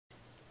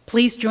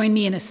Please join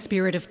me in a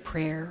spirit of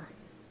prayer.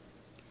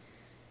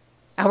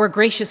 Our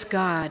gracious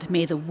God,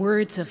 may the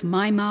words of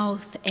my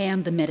mouth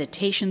and the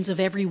meditations of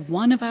every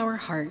one of our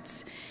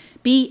hearts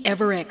be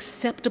ever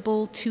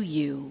acceptable to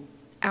you,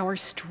 our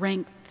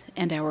strength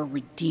and our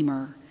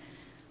Redeemer.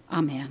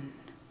 Amen.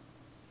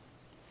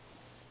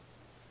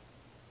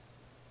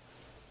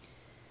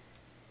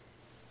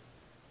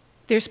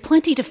 There's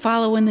plenty to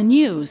follow in the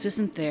news,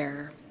 isn't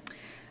there?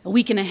 A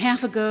week and a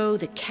half ago,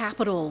 the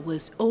Capitol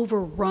was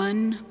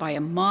overrun by a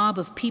mob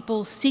of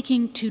people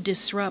seeking to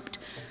disrupt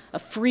a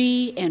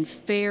free and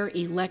fair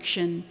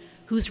election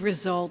whose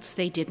results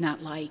they did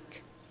not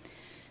like.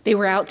 They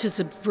were out to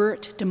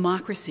subvert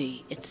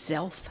democracy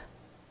itself.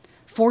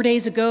 4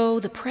 days ago,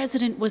 the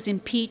president was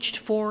impeached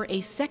for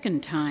a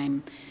second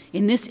time,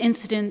 in this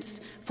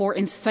instance for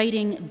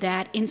inciting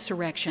that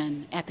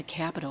insurrection at the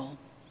Capitol.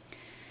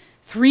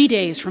 3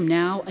 days from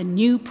now, a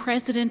new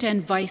president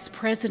and vice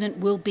president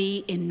will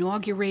be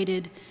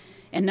inaugurated,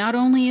 and not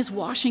only is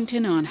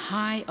Washington on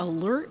high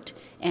alert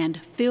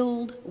and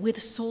filled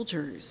with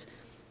soldiers,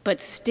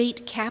 but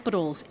state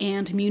capitals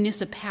and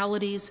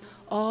municipalities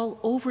all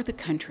over the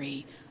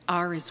country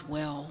are as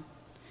well.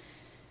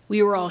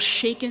 We were all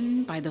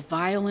shaken by the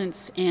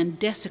violence and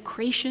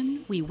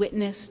desecration we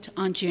witnessed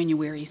on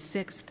January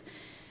 6th,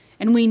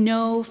 and we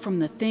know from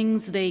the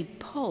things they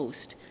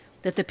post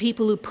that the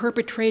people who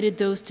perpetrated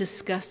those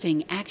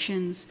disgusting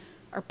actions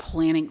are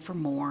planning for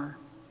more.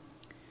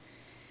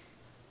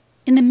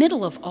 In the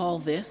middle of all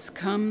this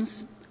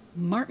comes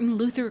Martin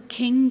Luther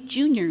King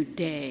Jr.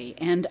 Day,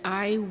 and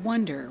I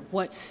wonder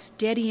what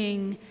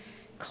steadying,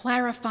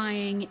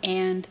 clarifying,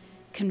 and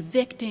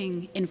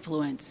convicting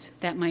influence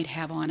that might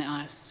have on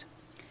us.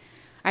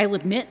 I'll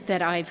admit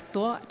that I've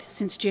thought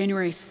since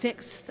January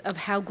 6th of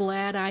how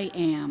glad I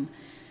am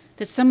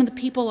that some of the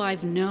people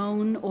I've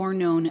known or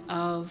known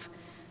of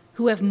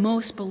who have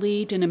most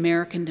believed in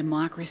American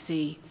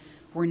democracy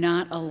were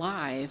not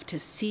alive to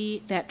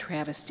see that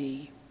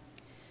travesty.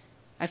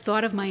 I've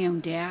thought of my own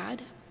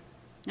dad,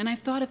 and I've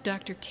thought of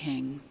Dr.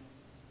 King.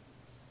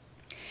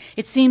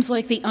 It seems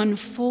like the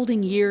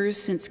unfolding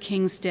years since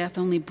King's death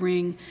only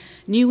bring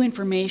new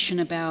information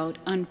about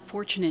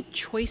unfortunate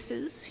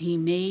choices he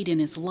made in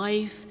his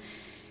life,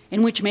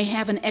 and which may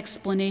have an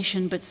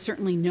explanation but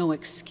certainly no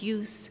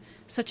excuse,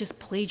 such as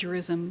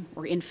plagiarism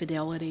or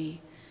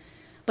infidelity.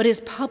 But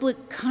his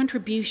public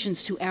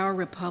contributions to our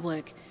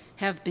republic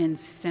have been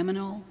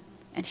seminal,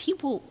 and he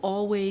will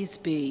always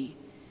be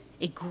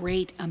a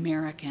great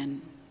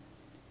American.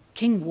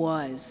 King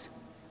was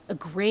a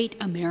great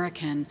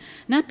American,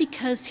 not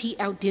because he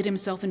outdid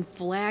himself in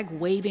flag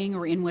waving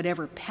or in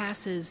whatever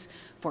passes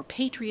for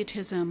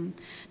patriotism,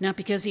 not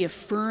because he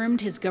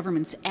affirmed his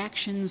government's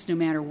actions no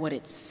matter what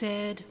it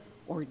said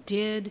or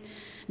did,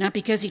 not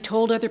because he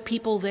told other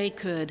people they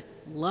could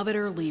love it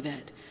or leave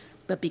it,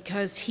 but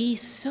because he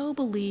so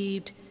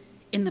believed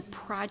in the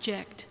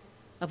project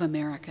of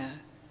America,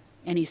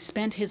 and he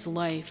spent his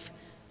life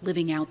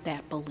living out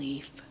that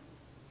belief.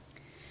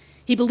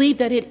 He believed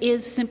that it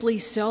is simply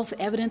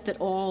self-evident that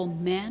all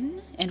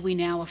men, and we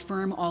now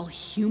affirm all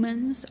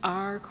humans,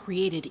 are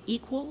created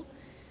equal,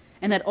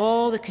 and that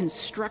all the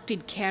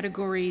constructed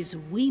categories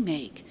we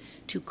make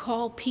to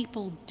call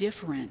people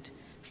different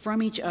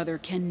from each other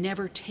can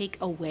never take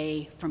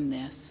away from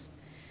this.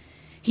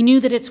 He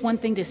knew that it's one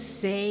thing to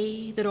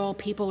say that all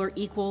people are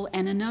equal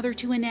and another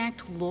to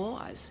enact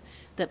laws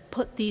that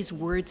put these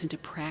words into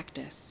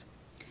practice.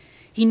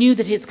 He knew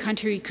that his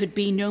country could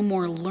be no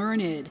more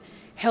learned,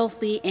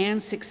 healthy,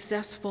 and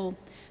successful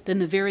than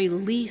the very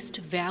least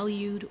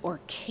valued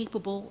or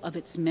capable of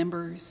its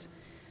members.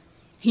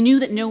 He knew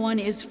that no one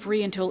is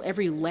free until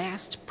every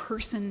last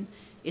person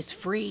is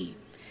free,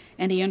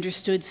 and he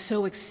understood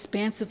so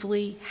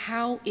expansively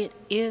how it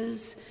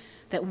is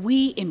that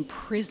we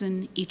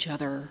imprison each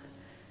other.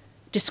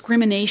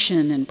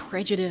 Discrimination and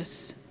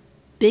prejudice,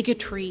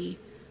 bigotry,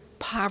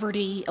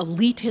 poverty,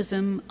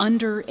 elitism,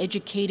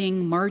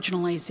 undereducating,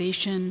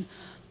 marginalization,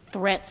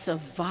 threats of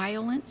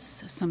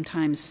violence,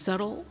 sometimes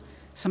subtle,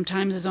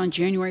 sometimes, as on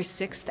January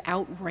 6th,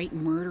 outright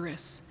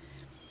murderous.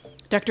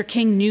 Dr.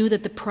 King knew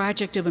that the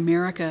project of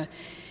America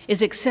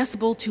is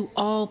accessible to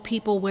all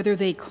people, whether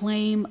they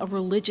claim a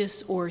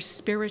religious or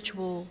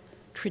spiritual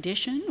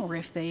tradition or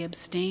if they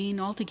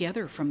abstain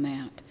altogether from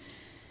that.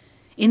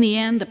 In the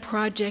end, the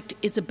project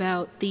is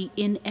about the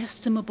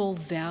inestimable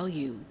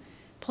value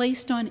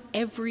placed on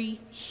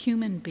every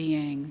human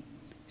being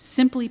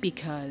simply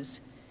because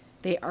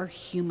they are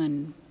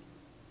human.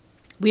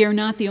 We are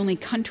not the only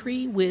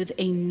country with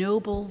a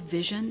noble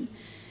vision,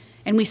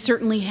 and we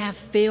certainly have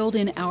failed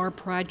in our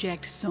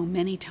project so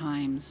many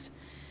times.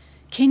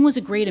 King was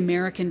a great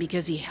American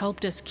because he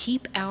helped us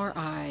keep our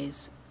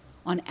eyes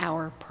on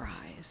our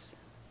prize.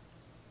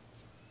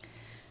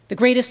 The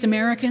greatest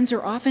Americans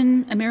are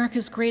often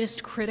America's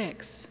greatest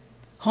critics.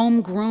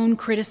 Homegrown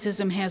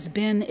criticism has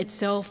been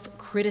itself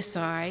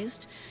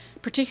criticized,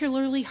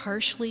 particularly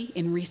harshly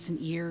in recent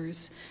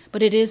years,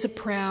 but it is a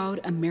proud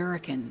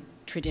American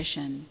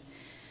tradition.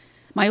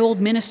 My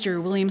old minister,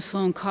 William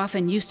Sloane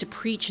Coffin, used to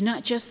preach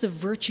not just the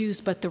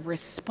virtues but the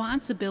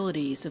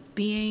responsibilities of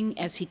being,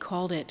 as he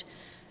called it,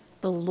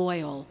 the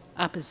loyal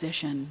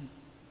opposition.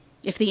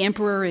 If the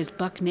emperor is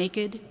buck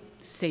naked,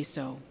 say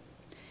so.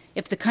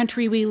 If the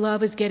country we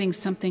love is getting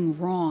something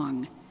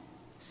wrong,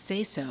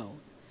 say so.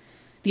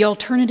 The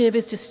alternative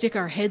is to stick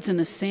our heads in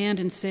the sand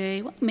and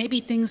say, well,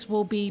 maybe things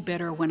will be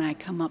better when I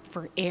come up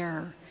for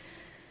air,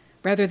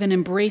 rather than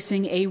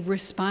embracing a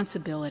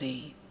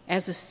responsibility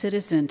as a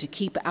citizen to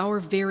keep our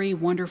very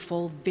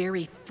wonderful,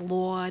 very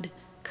flawed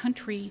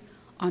country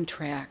on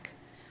track.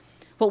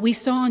 What we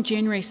saw on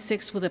January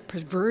 6th was a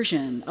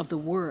perversion of the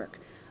work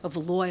of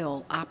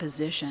loyal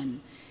opposition,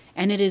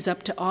 and it is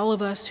up to all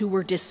of us who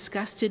were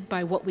disgusted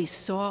by what we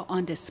saw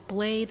on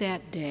display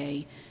that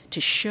day to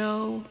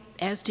show,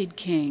 as did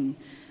King,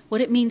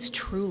 what it means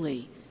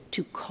truly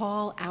to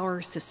call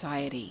our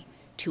society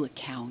to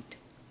account.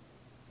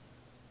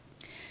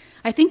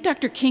 I think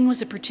Dr. King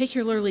was a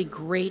particularly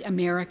great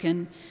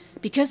American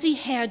because he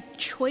had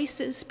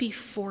choices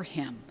before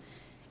him,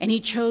 and he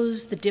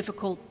chose the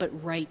difficult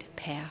but right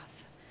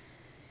path.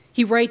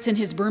 He writes in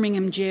his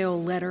Birmingham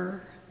jail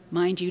letter,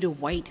 mind you, to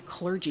white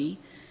clergy,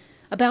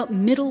 about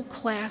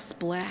middle-class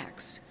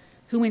blacks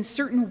who in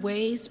certain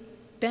ways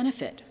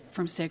benefit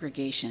from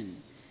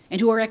segregation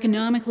and who are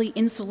economically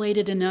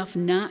insulated enough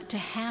not to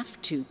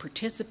have to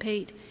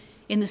participate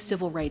in the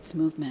civil rights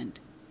movement.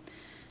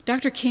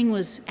 Dr. King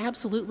was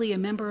absolutely a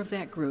member of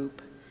that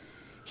group.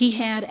 He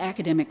had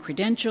academic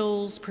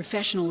credentials,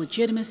 professional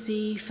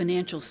legitimacy,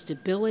 financial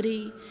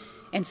stability,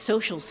 and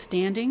social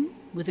standing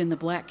within the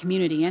black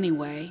community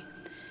anyway,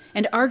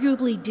 and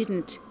arguably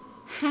didn't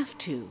have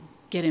to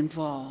get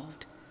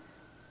involved.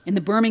 In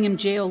the Birmingham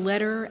jail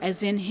letter,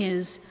 as in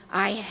his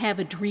I Have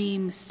a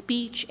Dream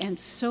speech and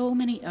so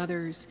many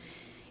others,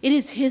 it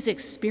is his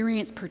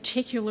experience,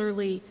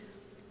 particularly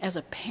as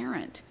a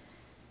parent,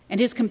 and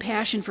his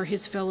compassion for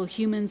his fellow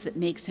humans that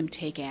makes him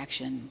take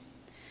action.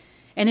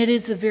 And it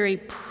is the very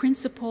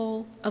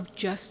principle of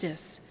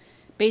justice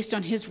based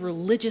on his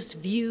religious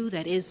view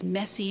that is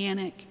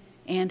messianic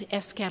and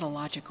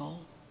eschatological.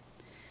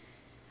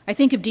 I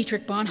think of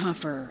Dietrich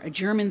Bonhoeffer, a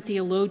German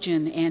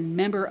theologian and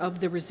member of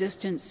the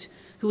resistance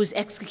who was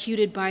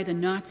executed by the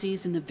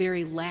Nazis in the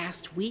very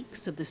last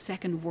weeks of the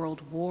Second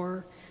World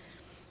War.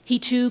 He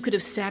too could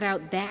have sat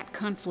out that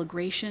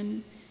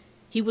conflagration.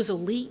 He was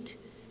elite,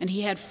 and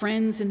he had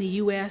friends in the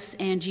US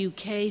and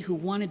UK who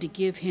wanted to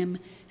give him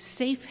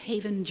safe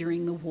haven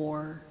during the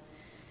war.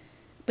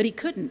 But he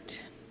couldn't.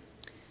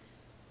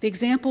 The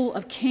example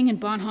of King and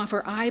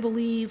Bonhoeffer, I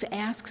believe,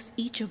 asks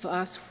each of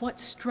us what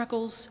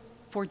struggles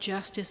for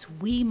justice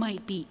we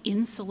might be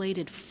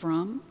insulated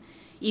from,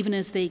 even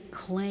as they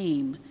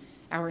claim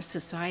our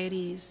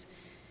societies,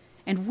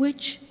 and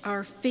which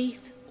our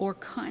faith or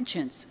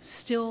conscience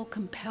still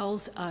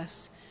compels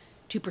us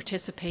to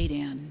participate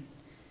in.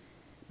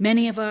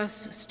 Many of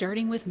us,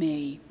 starting with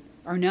me,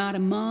 are not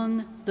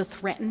among the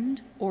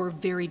threatened or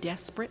very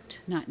desperate,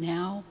 not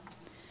now.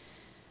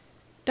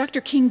 Dr.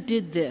 King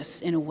did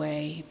this in a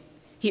way.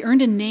 He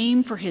earned a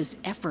name for his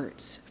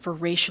efforts for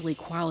racial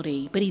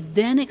equality, but he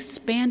then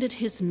expanded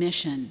his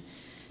mission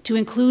to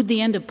include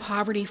the end of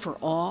poverty for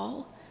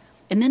all,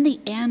 and then the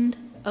end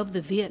of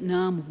the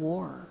Vietnam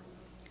War.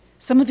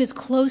 Some of his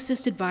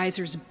closest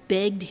advisors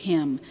begged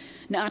him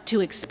not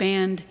to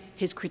expand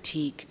his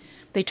critique.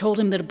 They told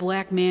him that a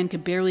black man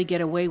could barely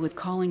get away with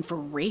calling for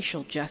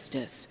racial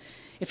justice.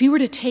 If he were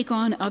to take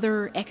on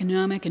other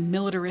economic and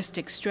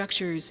militaristic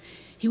structures,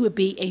 he would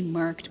be a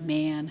marked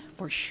man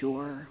for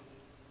sure.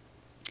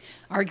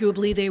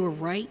 Arguably, they were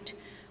right.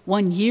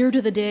 1 year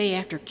to the day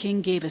after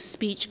King gave a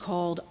speech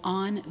called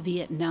On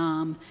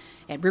Vietnam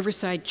at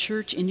Riverside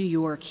Church in New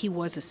York, he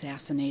was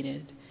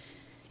assassinated.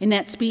 In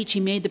that speech, he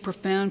made the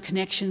profound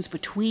connections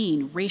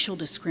between racial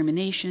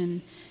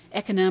discrimination,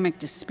 economic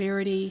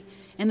disparity,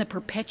 and the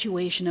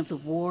perpetuation of the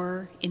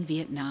war in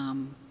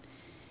Vietnam.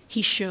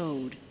 He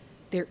showed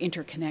their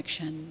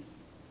interconnection.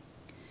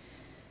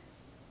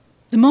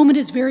 The moment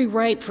is very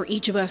ripe for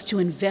each of us to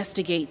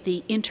investigate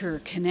the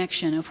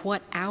interconnection of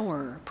what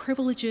our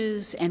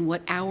privileges and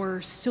what our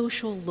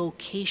social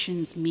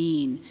locations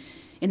mean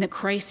in the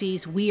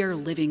crises we are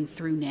living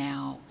through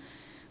now.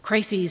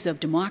 Crises of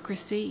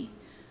democracy,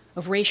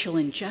 of racial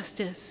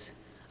injustice,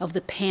 of the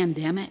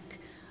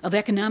pandemic, of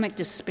economic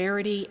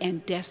disparity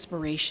and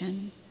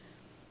desperation.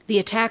 The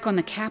attack on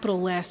the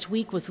Capitol last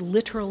week was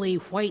literally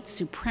white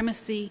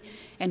supremacy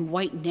and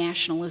white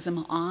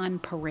nationalism on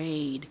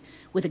parade,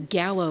 with a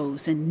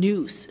gallows and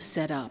noose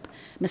set up,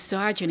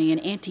 misogyny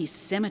and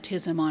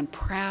anti-Semitism on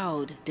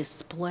proud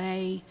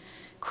display,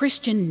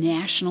 Christian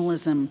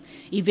nationalism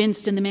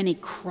evinced in the many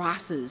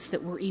crosses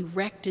that were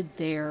erected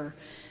there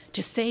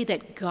to say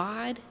that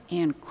God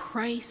and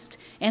Christ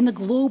and the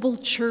global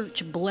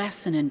church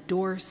bless and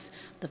endorse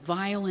the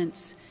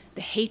violence,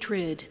 the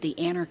hatred, the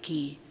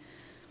anarchy.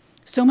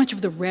 So much of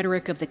the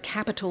rhetoric of the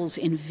Capitol's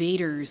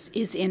invaders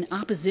is in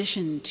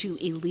opposition to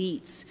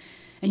elites,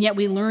 and yet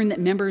we learn that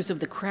members of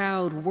the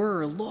crowd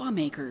were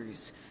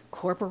lawmakers,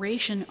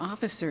 corporation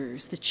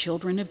officers, the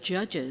children of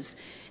judges,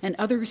 and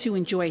others who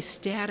enjoy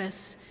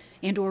status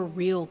and or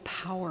real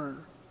power.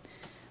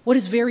 What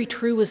is very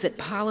true is that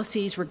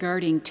policies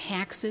regarding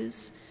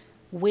taxes,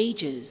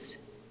 wages,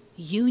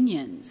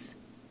 unions,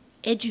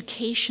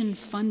 education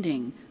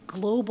funding,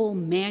 global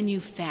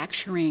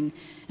manufacturing,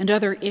 and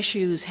other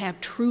issues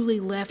have truly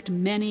left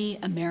many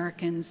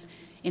Americans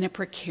in a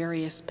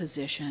precarious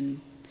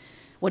position.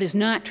 What is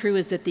not true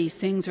is that these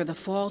things are the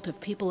fault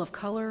of people of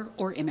color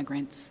or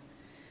immigrants.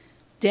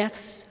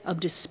 Deaths of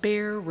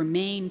despair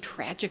remain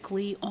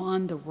tragically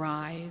on the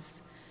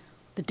rise.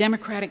 The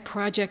democratic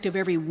project of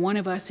every one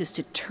of us is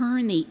to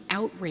turn the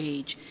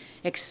outrage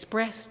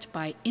expressed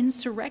by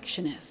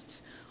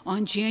insurrectionists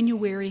on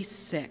January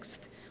 6th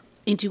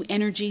into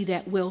energy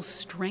that will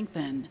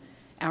strengthen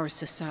our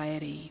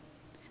society.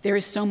 There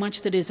is so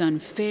much that is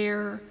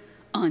unfair,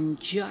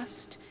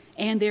 unjust,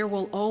 and there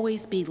will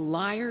always be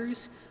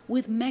liars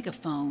with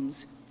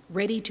megaphones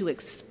ready to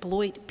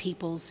exploit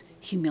people's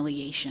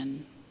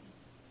humiliation.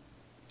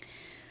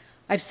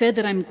 I've said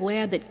that I'm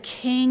glad that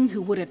King,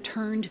 who would have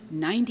turned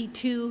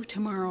 92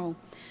 tomorrow,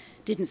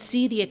 didn't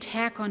see the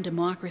attack on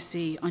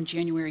democracy on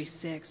January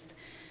 6th,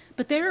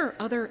 but there are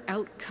other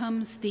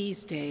outcomes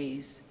these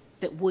days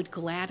that would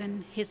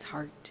gladden his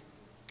heart.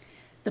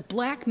 The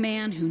black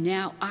man who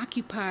now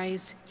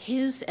occupies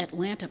his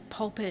Atlanta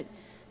pulpit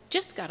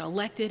just got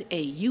elected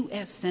a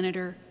U.S.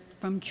 Senator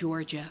from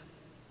Georgia.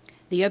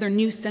 The other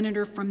new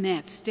senator from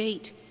that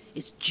state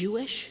is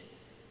Jewish.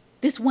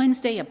 This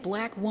Wednesday, a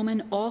black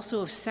woman,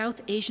 also of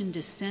South Asian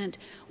descent,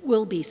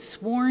 will be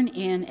sworn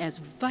in as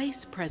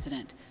Vice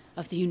President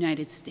of the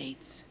United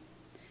States.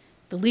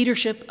 The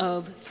leadership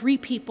of three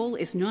people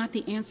is not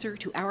the answer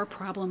to our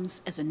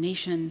problems as a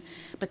nation,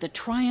 but the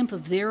triumph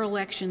of their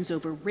elections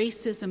over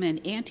racism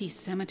and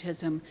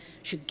anti-Semitism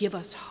should give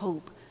us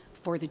hope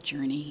for the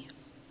journey.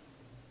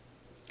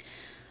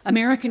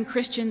 American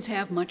Christians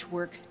have much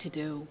work to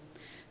do.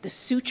 The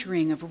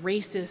suturing of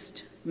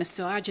racist,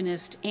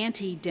 misogynist,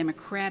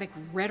 anti-democratic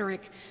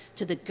rhetoric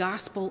to the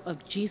gospel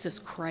of Jesus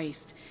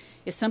Christ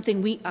is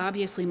something we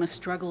obviously must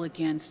struggle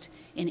against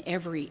in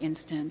every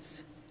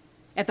instance.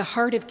 At the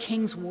heart of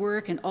King's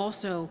work and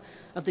also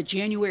of the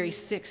January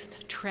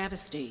 6th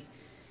travesty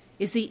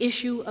is the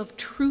issue of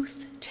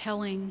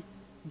truth-telling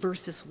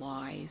versus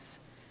lies,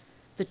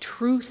 the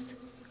truth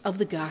of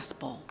the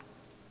gospel,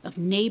 of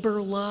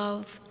neighbor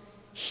love,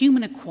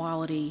 human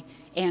equality,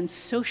 and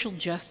social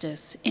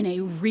justice in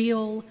a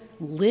real,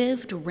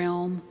 lived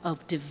realm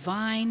of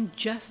divine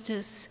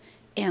justice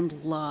and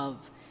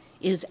love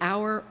is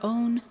our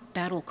own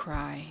battle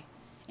cry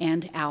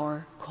and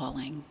our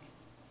calling.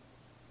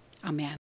 Amen.